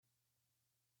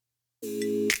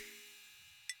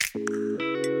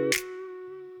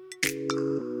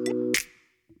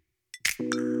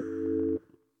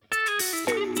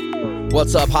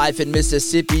What's up, Hyphen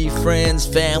Mississippi friends,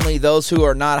 family, those who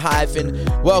are not Hyphen?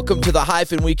 Welcome to the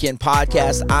Hyphen Weekend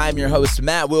Podcast. I'm your host,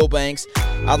 Matt Wilbanks.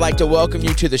 I'd like to welcome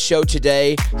you to the show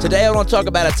today. Today, I want to talk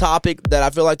about a topic that I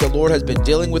feel like the Lord has been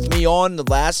dealing with me on the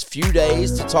last few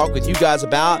days to talk with you guys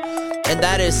about, and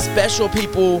that is special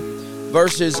people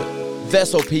versus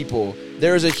vessel people.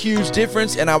 There is a huge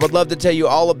difference, and I would love to tell you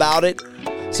all about it.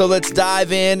 So let's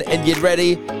dive in and get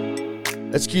ready.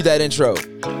 Let's cue that intro.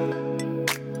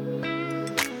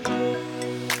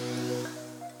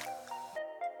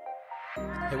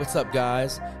 Hey, what's up,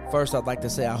 guys? First, I'd like to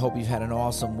say I hope you've had an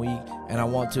awesome week, and I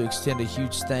want to extend a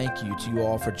huge thank you to you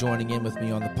all for joining in with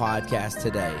me on the podcast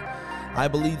today. I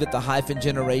believe that the Hyphen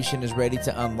generation is ready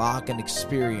to unlock and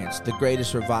experience the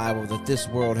greatest revival that this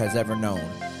world has ever known.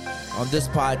 On this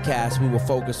podcast, we will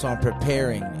focus on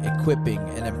preparing, equipping,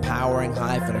 and empowering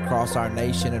Hyphen across our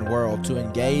nation and world to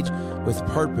engage with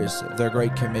purpose their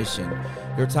Great Commission.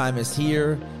 Your time is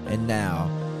here and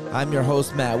now. I'm your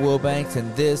host, Matt Wilbanks,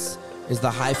 and this is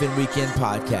the Hyphen Weekend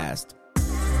Podcast.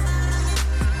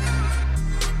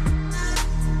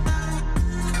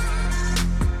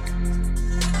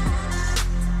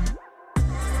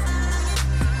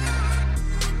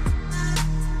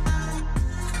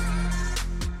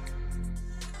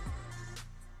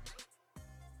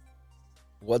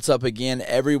 What's up again,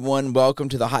 everyone? Welcome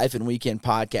to the Hyphen Weekend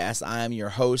Podcast. I am your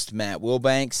host, Matt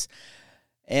Wilbanks.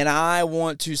 And I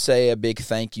want to say a big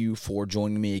thank you for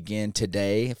joining me again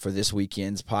today for this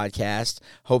weekend's podcast.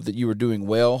 Hope that you are doing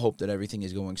well. Hope that everything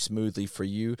is going smoothly for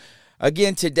you.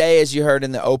 Again, today, as you heard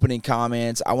in the opening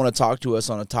comments, I want to talk to us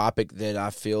on a topic that I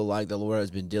feel like the Lord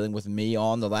has been dealing with me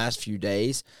on the last few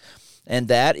days, and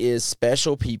that is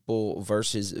special people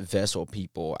versus vessel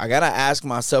people. I got to ask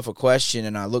myself a question,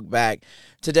 and I look back.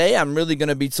 Today, I'm really going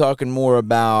to be talking more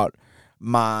about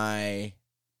my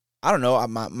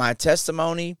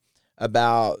testimony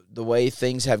about the way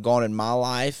things have gone in my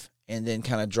life, and then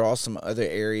kind of draw some other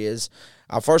areas.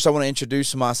 First, I want to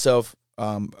introduce myself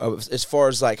as far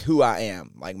as like who I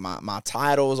am, like my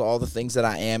titles, all the things that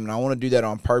I am, and I want to do that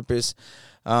on purpose.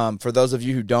 For those of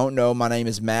you who don't know, my name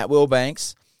is Matt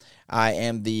Wilbanks. I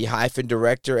am the Hyphen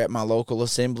Director at my local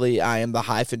assembly. I am the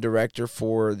Hyphen Director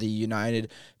for the United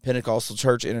Pentecostal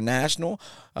Church International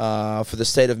for the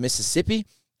state of Mississippi.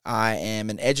 I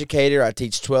am an educator. I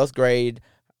teach 12th grade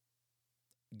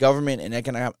government and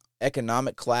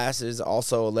economic classes,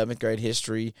 also 11th grade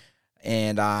history,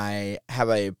 and I have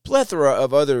a plethora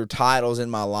of other titles in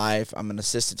my life. I'm an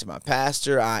assistant to my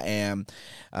pastor. I am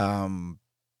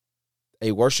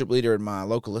a worship leader in my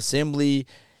local assembly.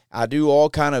 I do all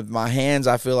kind of, my hands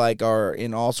I feel like are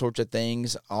in all sorts of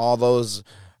things, all those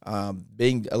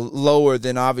being lower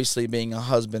than obviously being a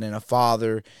husband and a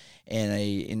father.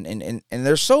 And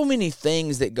there's so many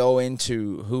things that go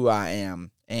into who I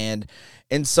am. And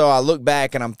so I look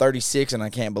back, and I'm 36, and I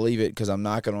can't believe it because I'm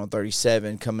knocking on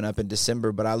 37 coming up in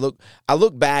December. But I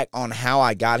look back on how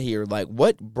I got here, like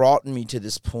what brought me to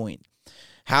this point.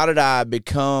 How did I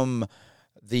become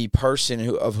the person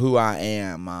who I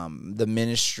am, the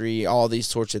ministry, all these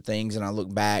sorts of things. And I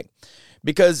look back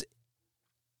because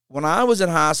when I was in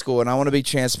high school, and I want to be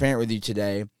transparent with you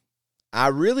today, I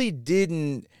really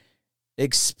didn't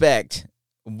expect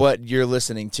what you're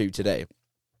listening to today.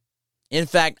 In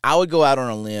fact, I would go out on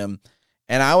a limb,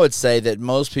 and I would say that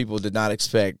most people did not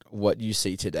expect what you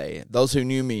see today. Those who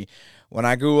knew me, when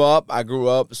I grew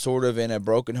up sort of in a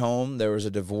broken home. There was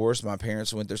a divorce. My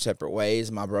parents went their separate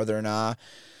ways. My brother and I,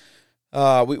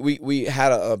 we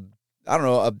had a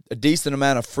decent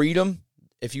amount of freedom,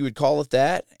 if you would call it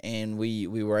that, and we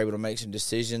were able to make some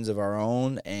decisions of our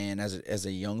own. And as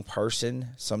a young person,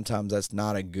 sometimes that's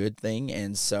not a good thing.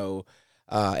 And so,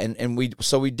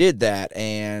 we did that.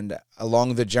 And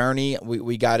along the journey,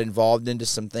 we got involved into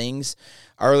some things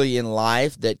early in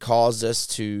life that caused us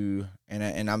to,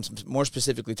 and I'm more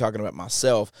specifically talking about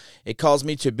myself. It caused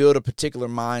me to build a particular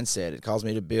mindset. It caused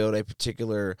me to build a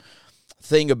particular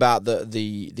thing about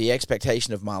the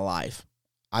expectation of my life.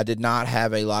 I did not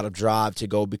have a lot of drive to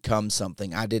go become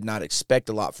something. I did not expect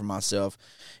a lot from myself.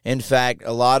 In fact,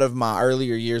 a lot of my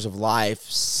earlier years of life,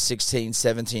 16,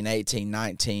 17, 18,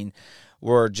 19,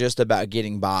 were just about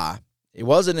getting by. It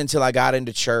wasn't until I got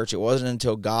into church, it wasn't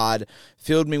until God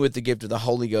filled me with the gift of the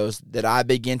Holy Ghost that I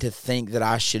began to think that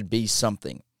I should be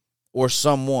something or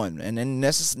someone. And then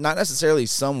not necessarily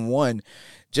someone,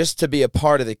 just to be a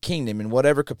part of the kingdom in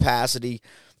whatever capacity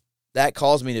that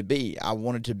caused me to be. I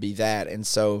wanted to be that. And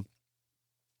so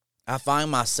I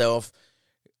find myself,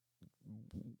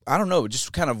 I don't know,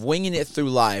 just kind of winging it through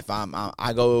life.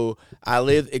 I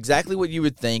live exactly what you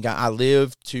would think. I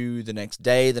live to the next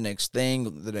day, the next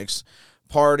thing, the next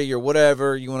party or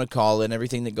whatever you want to call it, and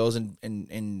everything that goes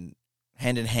in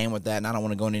hand in hand with that. And I don't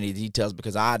want to go into any details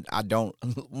because I don't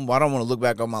want to look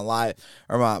back on my life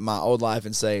or my old life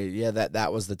and say, yeah,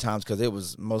 that was the times, because it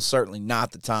was most certainly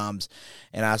not the times.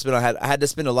 And I had to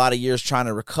spend a lot of years trying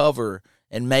to recover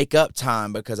and make up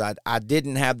time because I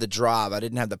didn't have the drive. I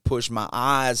didn't have the push. My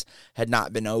eyes had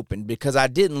not been opened because I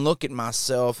didn't look at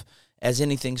myself as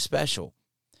anything special.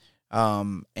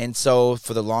 And so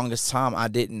for the longest time, I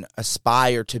didn't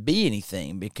aspire to be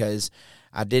anything because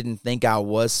I didn't think I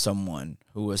was someone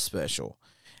who was special.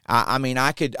 I mean,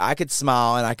 I could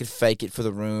smile and I could fake it for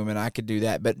the room and I could do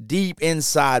that. But deep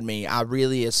inside me, I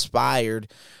really aspired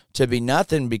to be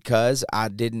nothing because I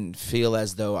didn't feel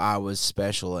as though I was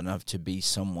special enough to be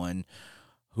someone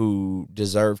who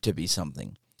deserved to be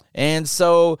something. And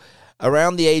so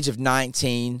around the age of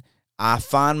 19, I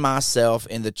find myself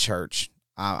in the church.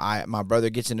 My brother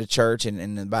gets into church,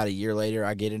 and about a year later,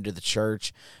 I get into the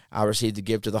church. I receive the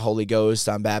gift of the Holy Ghost.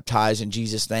 I'm baptized in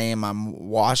Jesus' name. I'm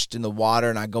washed in the water,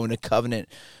 and I go into covenant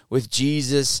with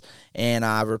Jesus, and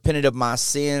I repented of my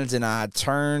sins, and I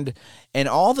turned, and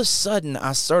all of a sudden,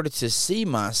 I started to see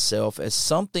myself as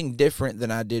something different than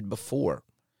I did before.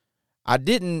 I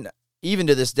didn't, even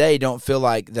to this day, don't feel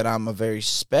like that I'm a very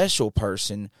special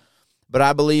person, but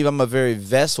I believe I'm a very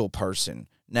vessel person.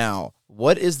 Now,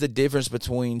 what is the difference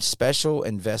between special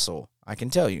and vessel? I can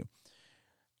tell you.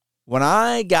 When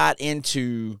I got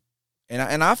into,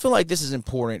 and I feel like this is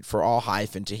important for all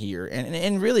hyphen to hear,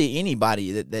 and really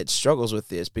anybody that struggles with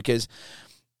this, because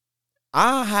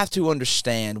I have to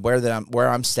understand where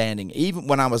I'm standing, even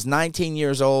when I was 19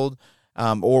 years old,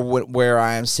 or where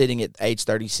I am sitting at age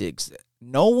 36.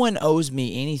 No one owes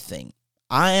me anything.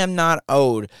 I am not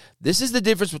owed. This is the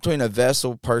difference between a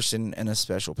vessel person and a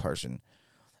special person.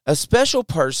 A special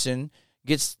person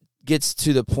gets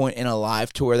to the point in a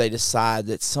life to where they decide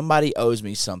that somebody owes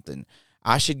me something.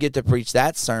 I should get to preach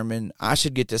that sermon. I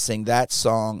should get to sing that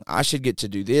song. I should get to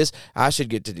do this. I should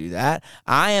get to do that.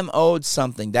 I am owed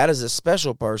something. That is a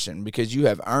special person because you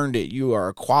have earned it. You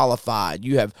are qualified.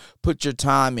 You have put your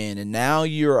time in, and now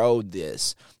you're owed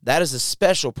this. That is a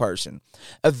special person.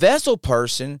 A vessel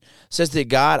person says to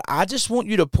God, I just want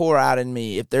you to pour out in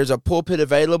me. If there's a pulpit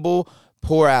available,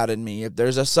 pour out in me. If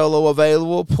there's a solo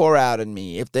available, pour out in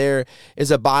me. If there is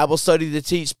a Bible study to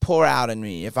teach, pour out in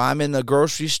me. If I'm in the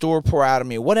grocery store, pour out in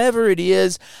me. Whatever it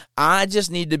is, I just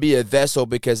need to be a vessel,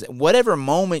 because whatever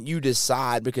moment you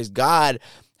decide, because God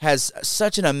has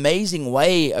such an amazing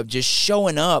way of just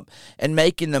showing up and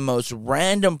making the most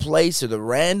random place or the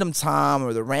random time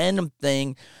or the random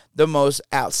thing the most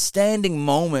outstanding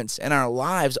moments in our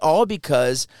lives, all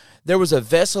because there was a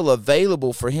vessel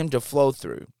available for him to flow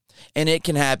through. And it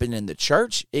can happen in the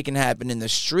church. It can happen in the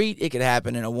street. It can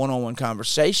happen in a one-on-one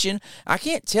conversation. I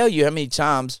can't tell you how many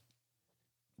times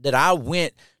that I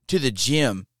went to the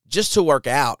gym just to work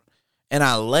out, and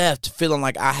I left feeling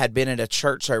like I had been at a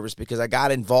church service because I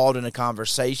got involved in a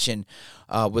conversation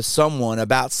with someone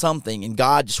about something, and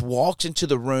God just walks into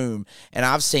the room. And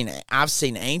I've seen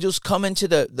angels come into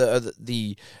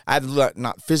the I've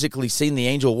not physically seen the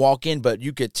angel walk in, but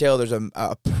you could tell there's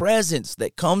a presence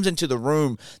that comes into the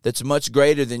room that's much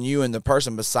greater than you and the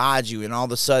person beside you. And all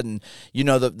of a sudden, you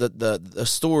know, the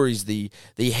stories, the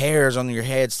hairs on your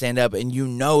head stand up, and you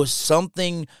know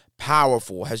something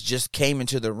powerful has just came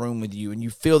into the room with you, and you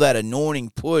feel that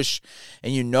anointing push,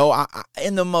 and you know,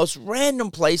 in the most random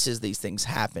places these things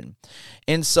happen.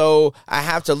 And so I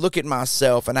have to look at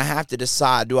myself and I have to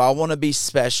decide, do I want to be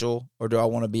special or do I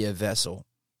want to be a vessel?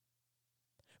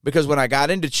 Because when I got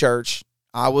into church,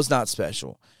 I was not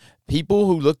special. People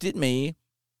who looked at me,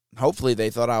 hopefully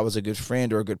they thought I was a good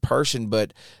friend or a good person,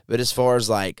 but as far as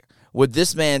like, would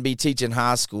this man be teaching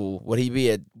high school? Would he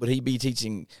be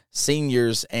teaching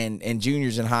seniors and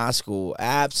juniors in high school?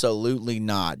 Absolutely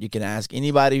not. You can ask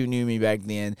anybody who knew me back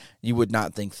then. You would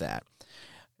not think that.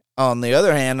 On the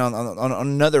other hand, on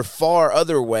another far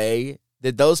other way,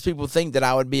 did those people think that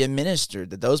I would be a minister?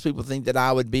 Did those people think that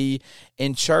I would be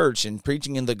in church and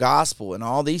preaching in the gospel and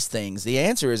all these things? The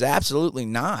answer is absolutely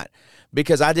not,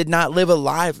 because I did not live a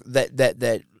life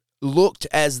that looked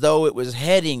as though it was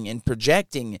heading and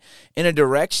projecting in a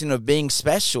direction of being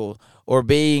special or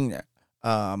being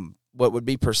what would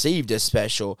be perceived as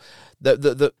special.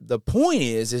 The point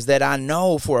is that I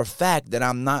know for a fact that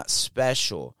I'm not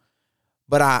special,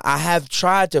 but I have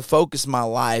tried to focus my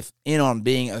life in on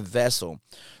being a vessel.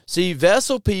 See,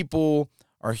 vessel people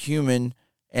are human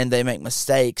and they make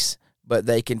mistakes, but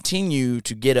they continue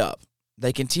to get up.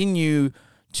 They continue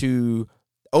to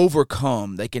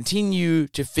overcome. They continue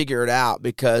to figure it out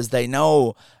because they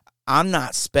know I'm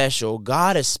not special.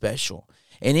 God is special.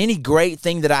 And any great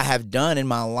thing that I have done in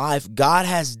my life, God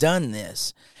has done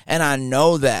this. And I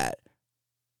know that.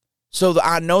 So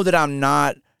I know that I'm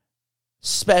not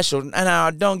special. And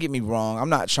now, don't get me wrong. I'm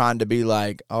not trying to be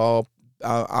like, oh,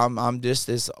 I'm just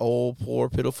this old, poor,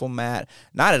 pitiful Matt.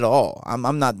 Not at all.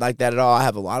 I'm not like that at all. I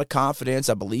have a lot of confidence.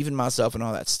 I believe in myself and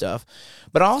all that stuff.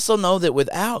 But I also know that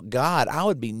without God, I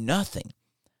would be nothing.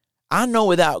 I know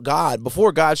without God,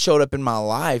 before God showed up in my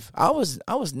life, I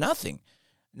was nothing.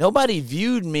 Nobody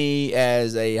viewed me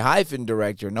as a hyphen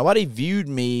director. Nobody viewed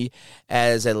me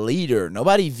as a leader.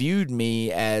 Nobody viewed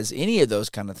me as any of those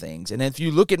kind of things. And if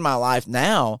you look at my life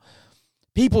now,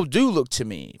 people do look to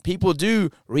me. People do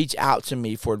reach out to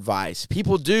me for advice.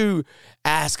 People do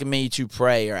ask me to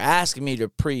pray or ask me to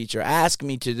preach or ask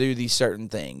me to do these certain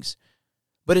things.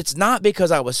 But it's not because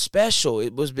I was special.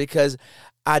 It was because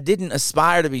I didn't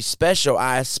aspire to be special.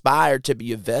 I aspired to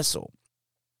be a vessel.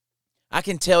 I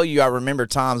can tell you, I remember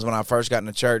times when I first got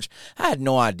into church, I had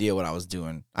no idea what I was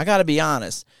doing. I got to be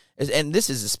honest. And this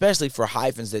is especially for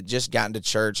hyphens that just got into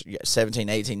church 17,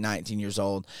 18, 19 years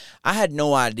old. I had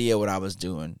no idea what I was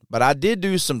doing. But I did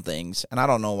do some things, and I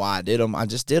don't know why I did them. I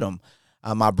just did them.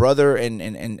 My brother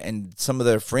and some of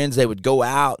their friends, they would go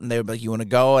out, and they would be like, you want to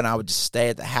go? And I would just stay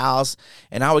at the house,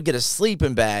 and I would get a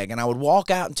sleeping bag, and I would walk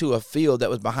out into a field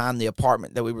that was behind the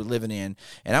apartment that we were living in,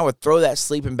 and I would throw that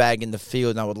sleeping bag in the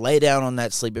field, and I would lay down on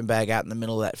that sleeping bag out in the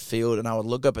middle of that field, and I would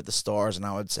look up at the stars, and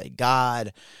I would say,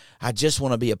 God, I just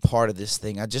want to be a part of this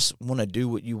thing. I just want to do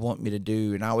what you want me to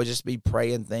do. And I would just be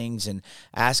praying things and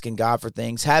asking God for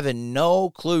things, having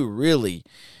no clue really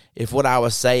if what I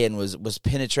was saying was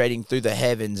penetrating through the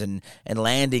heavens and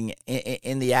landing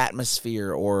in the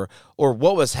atmosphere or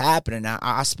what was happening.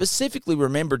 I specifically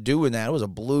remember doing that. It was a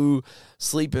blue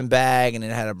sleeping bag, and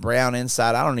it had a brown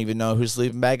inside. I don't even know whose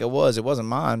sleeping bag it was. It wasn't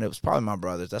mine. It was probably my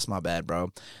brother's. That's my bad,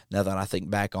 bro, now that I think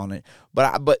back on it.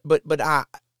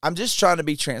 I'm just trying to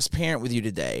be transparent with you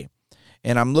today.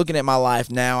 And I'm looking at my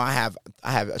life now. I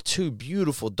have two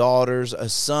beautiful daughters, a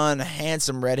son, a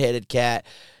handsome redheaded cat.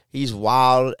 He's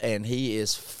wild and he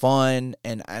is fun.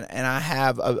 And I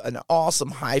have an awesome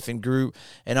hyphen group,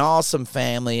 an awesome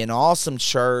family, an awesome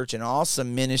church, an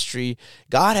awesome ministry.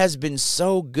 God has been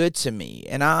so good to me.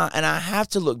 And I have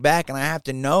to look back and I have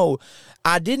to know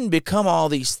I didn't become all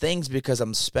these things because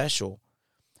I'm special.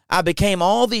 I became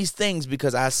all these things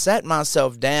because I sat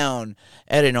myself down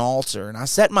at an altar, and I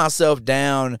sat myself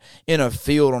down in a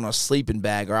field on a sleeping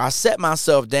bag, or I set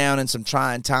myself down in some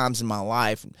trying times in my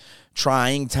life, and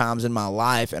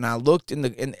I looked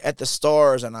at the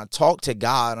stars, and I talked to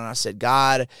God, and I said,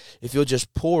 God, if you'll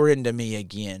just pour into me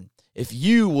again, if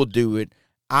you will do it,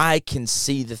 I can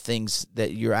see the things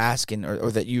that you're asking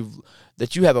or that you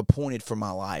have appointed for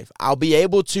my life. I'll be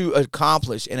able to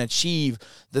accomplish and achieve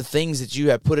the things that you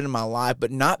have put into my life, but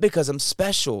not because I'm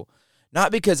special,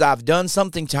 not because I've done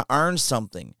something to earn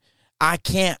something. I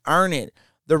can't earn it.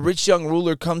 The rich young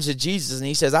ruler comes to Jesus and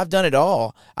he says, I've done it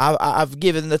all. I've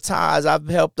given the tithes. I've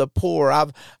helped the poor.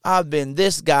 I've been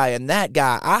this guy and that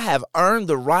guy. I have earned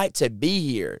the right to be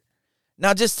here.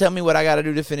 Now just tell me what I got to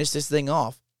do to finish this thing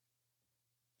off.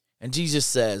 And Jesus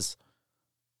says,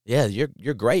 yeah,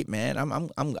 you're great, man.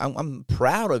 I'm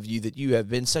proud of you that you have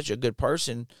been such a good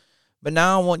person. But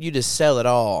now I want you to sell it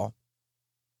all,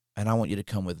 and I want you to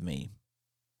come with me.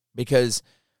 Because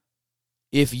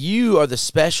if you are the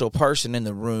special person in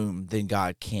the room, then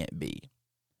God can't be.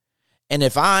 And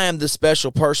if I am the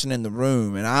special person in the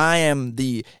room, and I am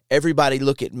the everybody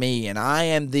look at me, and I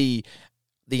am the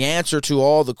answer to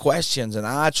all the questions, and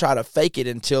I try to fake it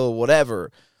until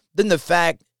whatever, then the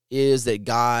fact is that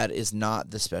God is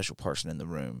not the special person in the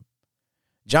room.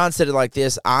 John said it like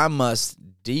this, I must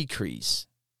decrease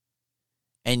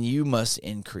and you must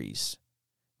increase.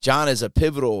 John is a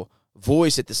pivotal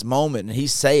voice at this moment, and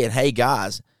he's saying, hey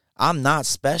guys, I'm not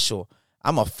special.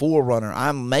 I'm a forerunner.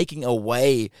 I'm making a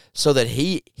way so that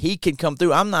he can come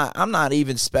through. I'm not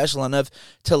even special enough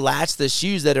to latch the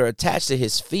shoes that are attached to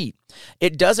his feet.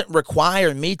 It doesn't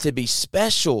require me to be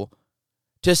special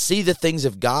to see the things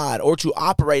of God or to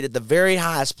operate at the very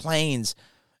highest planes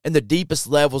and the deepest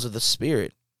levels of the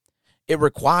Spirit. It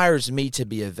requires me to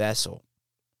be a vessel.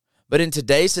 But in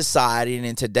today's society and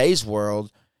in today's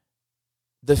world,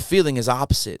 the feeling is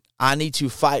opposite. I need to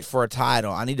fight for a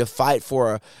title. I need to fight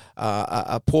for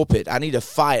a pulpit. I need to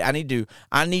fight. I need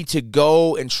to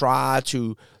go and try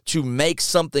to make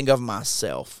something of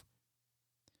myself.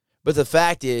 But the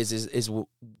fact is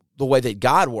the way that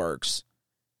God works.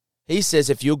 He says,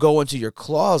 if you'll go into your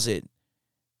closet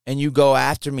and you go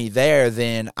after me there,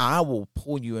 then I will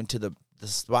pull you into the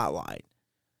spotlight.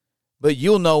 But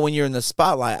you'll know when you're in the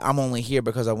spotlight, I'm only here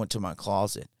because I went to my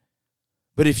closet.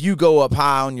 But if you go up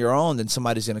high on your own, then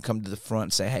somebody's going to come to the front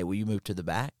and say, hey, will you move to the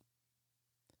back?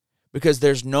 Because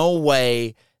there's no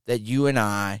way that you and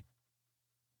I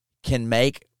can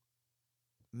make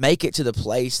it to the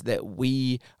place that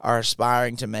we are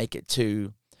aspiring to make it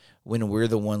to when we're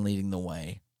the one leading the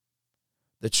way.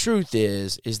 The truth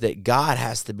is that God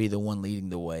has to be the one leading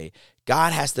the way.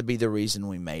 God has to be the reason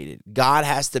we made it. God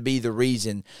has to be the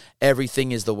reason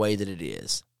everything is the way that it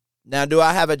is. Now, do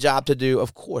I have a job to do?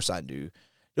 Of course I do.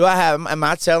 Am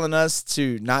I telling us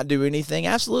to not do anything?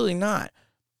 Absolutely not.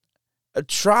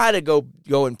 Try to go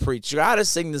and preach. Try to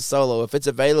sing the solo. If it's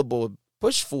available,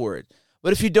 push for it.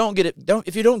 But if you don't get it, don't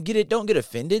get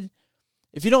offended.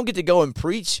 If you don't get to go and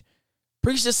preach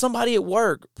to somebody at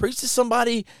work. Preach to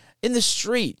somebody in the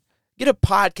street. Get a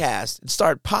podcast and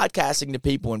start podcasting to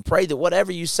people and pray that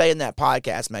whatever you say in that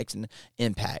podcast makes an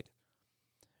impact.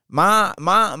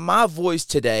 My voice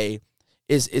today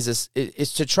is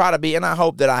to try to be, and I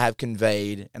hope that I have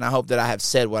conveyed, and I hope that I have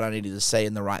said what I needed to say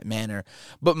in the right manner.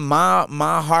 But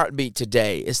my heartbeat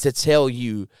today is to tell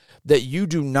you that you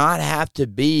do not have to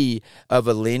be of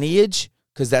a lineage,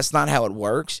 because that's not how it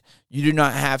works. You do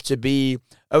not have to be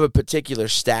of a particular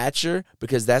stature,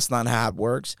 because that's not how it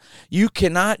works. You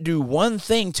cannot do one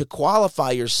thing to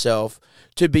qualify yourself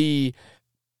to be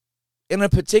in a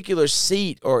particular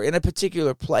seat or in a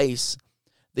particular place.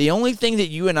 The only thing that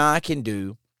you and I can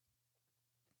do,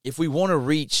 if we want to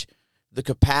reach the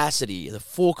capacity, the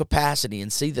full capacity,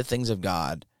 and see the things of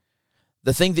God,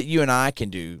 the thing that you and I can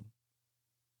do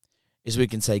is we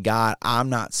can say, God, I'm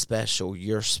not special,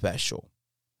 you're special.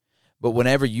 But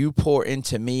whenever you pour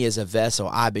into me as a vessel,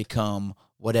 I become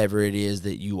whatever it is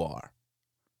that you are.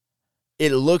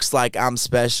 It looks like I'm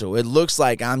special. It looks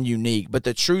like I'm unique. But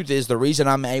the truth is, the reason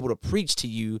I'm able to preach to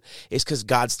you is because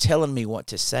God's telling me what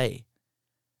to say.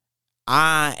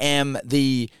 I am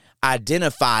the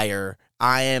identifier.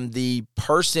 I am the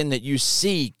person that you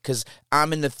see because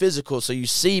I'm in the physical. So you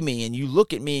see me and you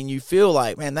look at me and you feel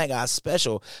like, man, that guy's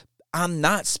special. I'm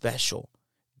not special.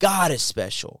 God is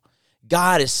special.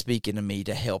 God is speaking to me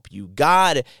to help you.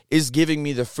 God is giving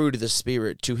me the fruit of the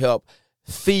Spirit to help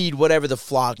feed whatever the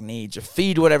flock needs or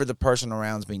feed whatever the person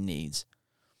around me needs.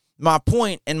 My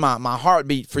point and my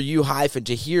heartbeat for you, Hyphen,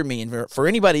 to hear me, and for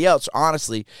anybody else,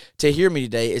 honestly, to hear me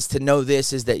today is to know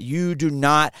this, is that you do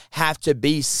not have to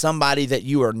be somebody that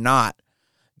you are not.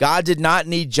 God did not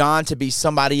need John to be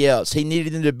somebody else. He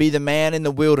needed him to be the man in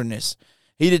the wilderness.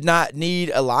 He did not need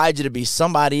Elijah to be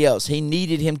somebody else. He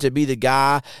needed him to be the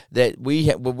guy that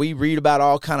we read about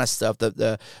all kind of stuff,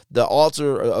 the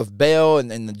altar of Baal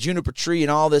and the juniper tree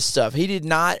and all this stuff. He did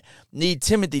not need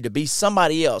Timothy to be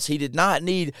somebody else. He did not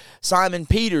need Simon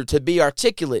Peter to be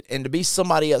articulate and to be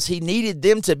somebody else. He needed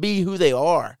them to be who they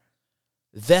are,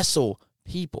 vessel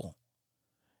people.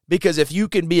 Because if you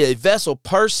can be a vessel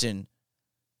person,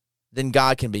 then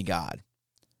God can be God.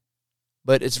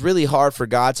 But it's really hard for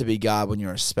God to be God when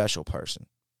you're a special person,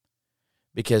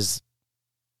 because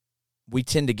we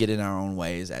tend to get in our own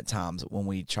ways at times when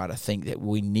we try to think that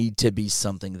we need to be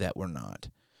something that we're not.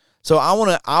 So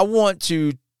I want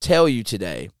to tell you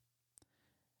today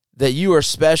that you are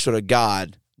special to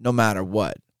God no matter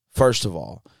what. First of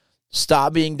all,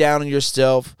 stop being down on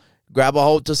yourself. Grab a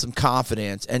hold to some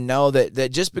confidence and know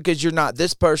that just because you're not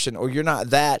this person or you're not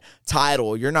that title,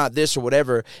 or you're not this or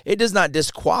whatever, it does not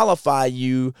disqualify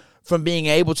you from being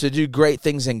able to do great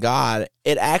things in God.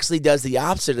 It actually does the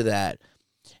opposite of that.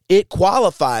 It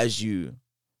qualifies you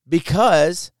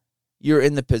because you're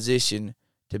in the position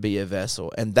to be a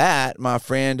vessel. And that, my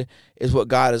friend, is what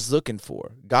God is looking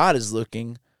for. God is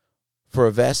looking for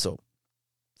a vessel.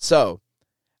 So,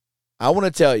 I want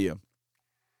to tell you,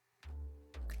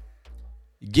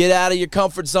 get out of your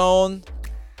comfort zone.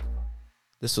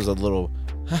 This was a little,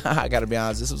 I got to be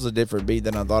honest, this was a different beat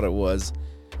than I thought it was.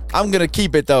 I'm going to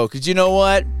keep it, though, because you know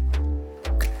what?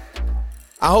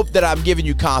 I hope that I'm giving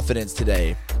you confidence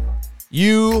today.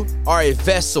 You are a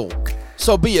vessel,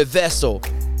 so be a vessel.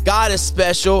 God is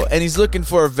special, and he's looking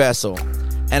for a vessel.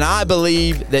 And I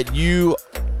believe that you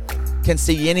can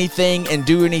see anything and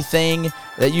do anything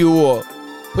that you will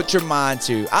put your mind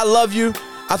to. I love you.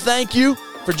 I thank you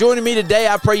for joining me today.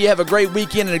 I pray you have a great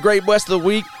weekend and a great rest of the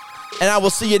week, and I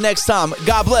will see you next time.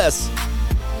 God bless.